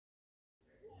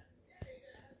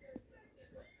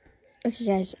Okay,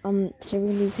 guys, today we're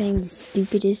gonna be playing the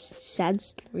stupidest sad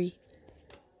story.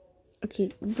 Okay,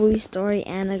 boy story.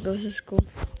 Anna goes to school.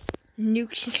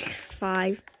 Nukes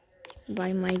 5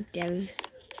 by my dev.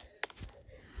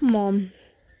 Mom,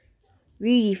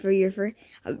 ready for your first?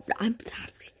 I'm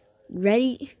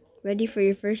ready for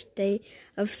your first day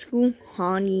of school,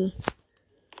 honey.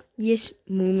 Yes,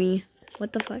 Moomy.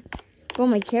 What the fuck?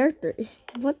 Bro, my character.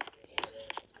 What?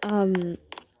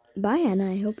 Bye,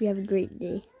 Anna. I hope you have a great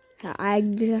day. A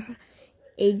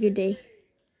good day.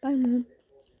 Bye, Mom.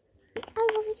 I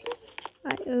love you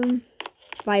too.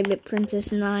 Violet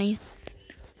Princess 9.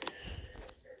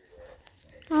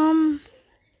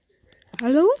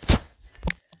 Hello?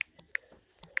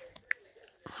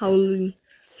 Holy.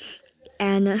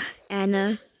 Anna,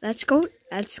 let's go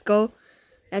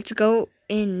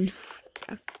in.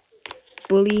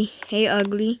 Bully, hey,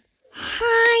 ugly.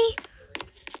 Hi.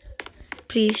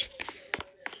 Please.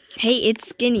 Hey, it's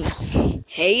Skinny.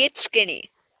 Hey, it's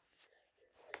Skinny.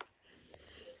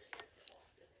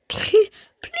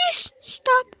 Please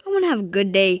stop. I want to have a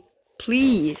good day.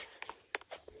 Please.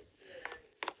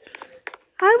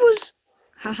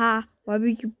 Haha, why were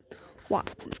you,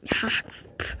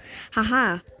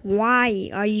 haha, why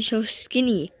are you so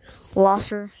skinny,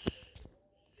 losser?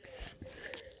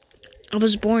 I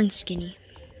was born skinny.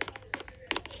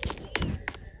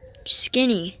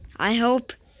 Skinny, I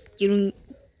hope you don't,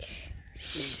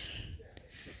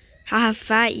 haha,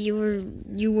 fat, you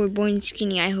were born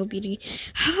skinny, I hope you didn't,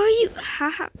 how are you,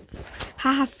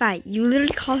 haha, fat, you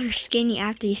literally call her skinny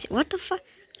after you say, what the fuck?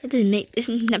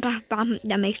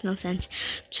 That makes no sense.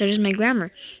 So does my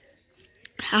grammar.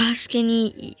 Haha,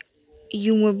 skinny,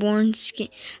 you were born skinny.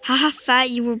 Haha,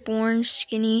 fat, you were born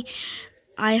skinny.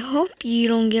 I hope you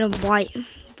don't get a white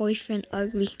boyfriend,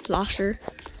 ugly flosser.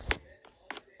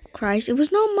 Christ, it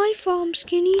was not my fault, I'm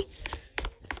skinny.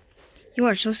 You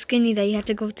are so skinny that you have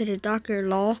to go to the doctor,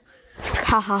 lol.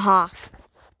 Ha ha ha.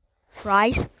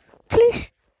 Christ, please.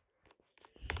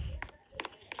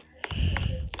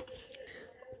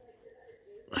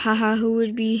 Haha,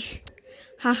 who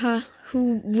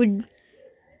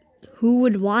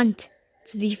would want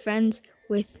to be friends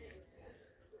with?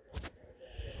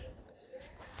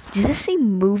 Does this say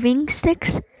moving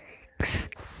sticks?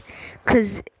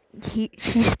 Cause she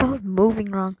spelled moving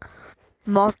wrong.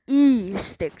 Moving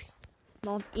sticks.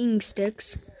 Moving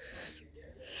sticks.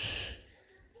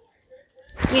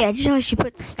 Yeah, I just know she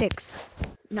put sticks,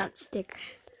 not stick.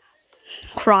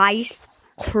 Cries.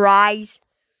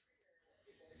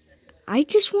 I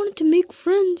just wanted to make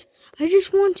friends.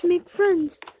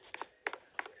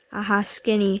 Aha,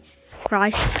 skinny.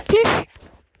 Cries.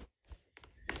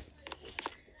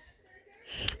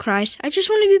 Cries. I just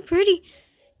want to be pretty.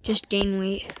 Just gain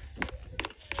weight.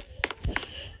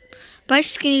 Bye,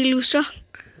 skinny loser.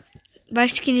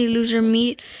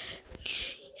 Meet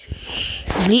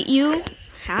you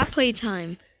at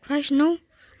playtime. Cries. No.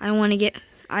 I don't want to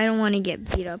get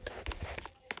beat up.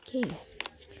 Okay.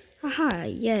 Haha,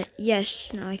 yeah,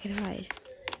 yes, now I can hide.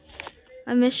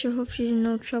 I miss her, hope she's in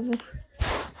no trouble.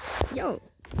 Yo,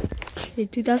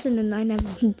 did 2009 have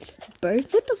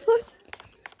birth? What the fuck?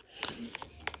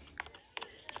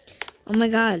 Oh my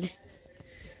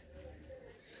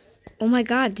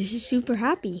god, this is super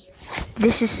happy.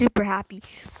 What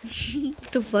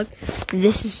the fuck?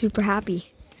 This is super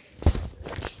happy.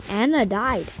 Anna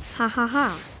died. Ha ha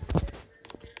ha.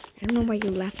 I don't know why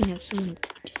you're laughing at someone.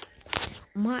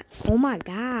 Oh my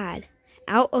god.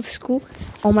 Out of school?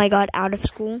 Oh my god, out of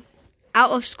school?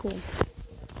 Out of school.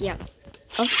 Yeah.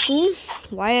 Of school?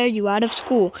 Why are you out of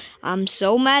school? I'm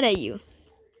so mad at you.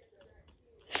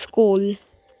 School.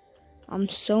 I'm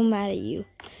so mad at you.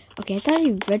 Okay, I thought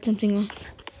you read something wrong.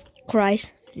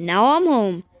 Christ. Now I'm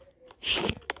home.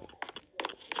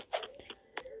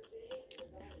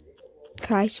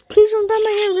 Christ. Please don't dye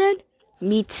my hair red.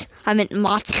 Meat. I meant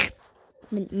mott.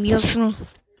 I meant meals.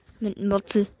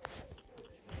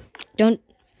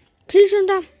 Please don't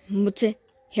dye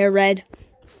hair red.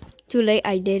 Too late,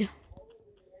 I did.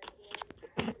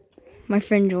 My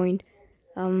friend joined.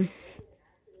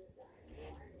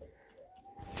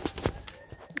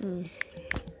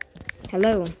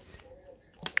 Hello.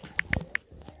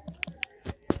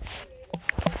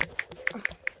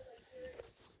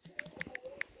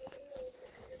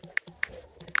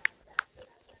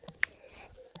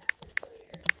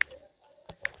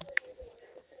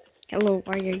 Hello,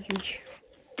 why are you?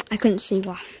 I couldn't see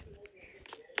why.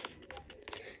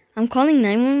 I'm calling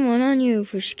 911 on you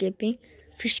for escaping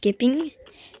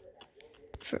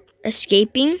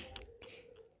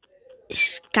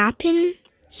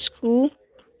school.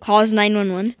 Calls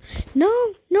 911.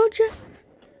 No,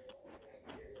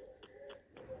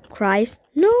 Cries.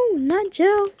 No, not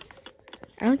jail.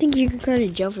 I don't think you can go to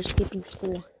jail for skipping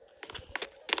school.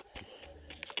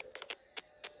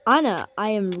 Anna, I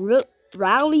am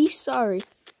really sorry.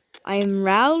 I am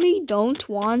really don't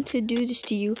want to do this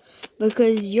to you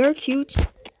because you're cute.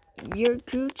 You're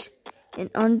cute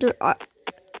and under.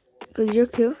 Because you're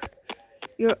cute.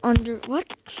 You're under. What?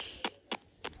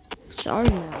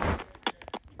 Sorry, man.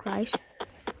 Christ.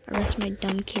 Arrest my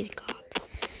dumb kid cop.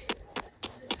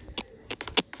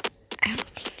 I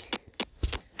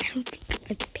don't think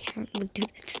a parent would do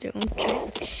that to their own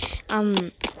child.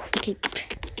 Okay.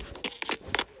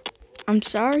 I'm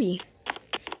sorry.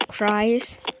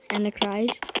 Cries. Anna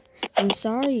cries. I'm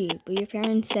sorry, but your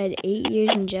parents said 8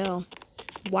 years in jail.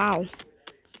 Wow.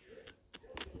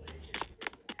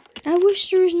 I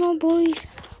wish there was no bullies.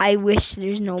 I wish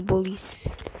there's no bullies.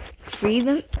 Free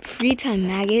them. Free time,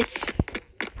 maggots.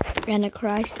 Anna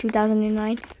cries.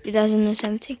 2009,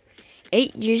 2017.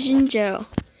 8 years in jail.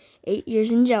 8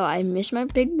 years in jail. I miss my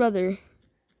big brother.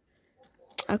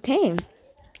 Okay.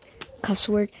 Cuss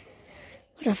word.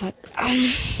 What the fuck?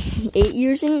 8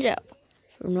 years in jail.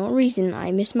 For no reason.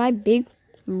 I miss my big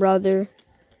brother.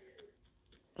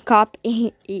 Cop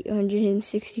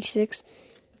 866.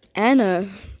 Anna,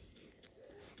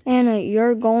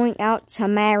 you're going out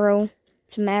tomorrow.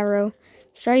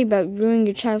 Sorry about ruining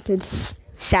your childhood.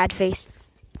 Sad face.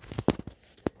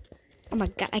 Oh my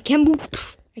god, I can't move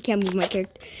my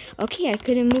character. Okay, I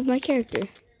couldn't move my character.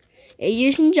 8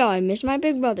 years in jail, I miss my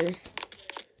big brother.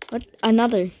 What?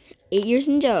 Another. 8 years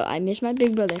in jail, I miss my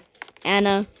big brother.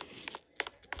 Anna.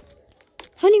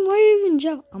 Honey, why are you in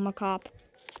jail? I'm a cop.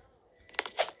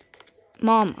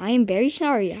 Mom, I am very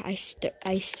sorry. I snuck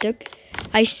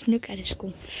out of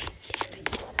school. Damn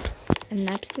it. I'm an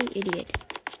absolute idiot.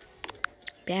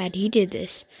 Dad, he did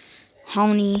this.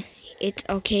 Honey, it's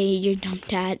okay, your dumb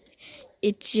dad.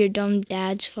 It's your dumb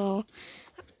dad's fault.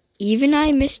 Even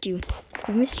I missed you.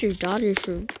 I missed your daughter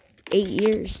for 8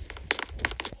 years.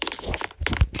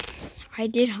 I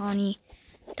did, honey.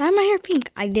 Dye my hair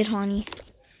pink. I did, honey.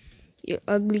 You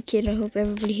ugly kid. I hope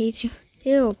everybody hates you.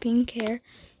 Ew, pink hair.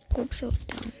 You look so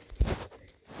dumb.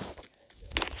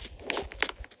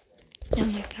 Oh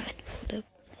my god. The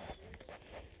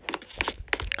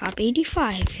Cop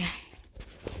 85.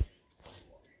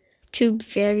 Too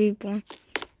very boring.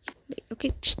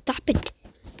 Okay, stop it.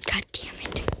 God damn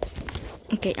it.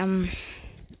 Okay,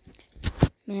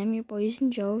 man, your boys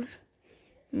and Joe's.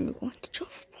 And we're going to jail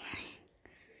for boring.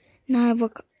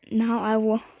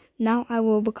 Now I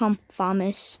will become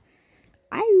famous.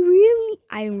 I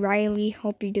really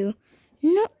hope you do.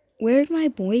 No, where'd my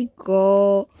boy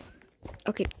go?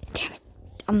 Okay, damn it.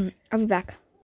 I'll be back.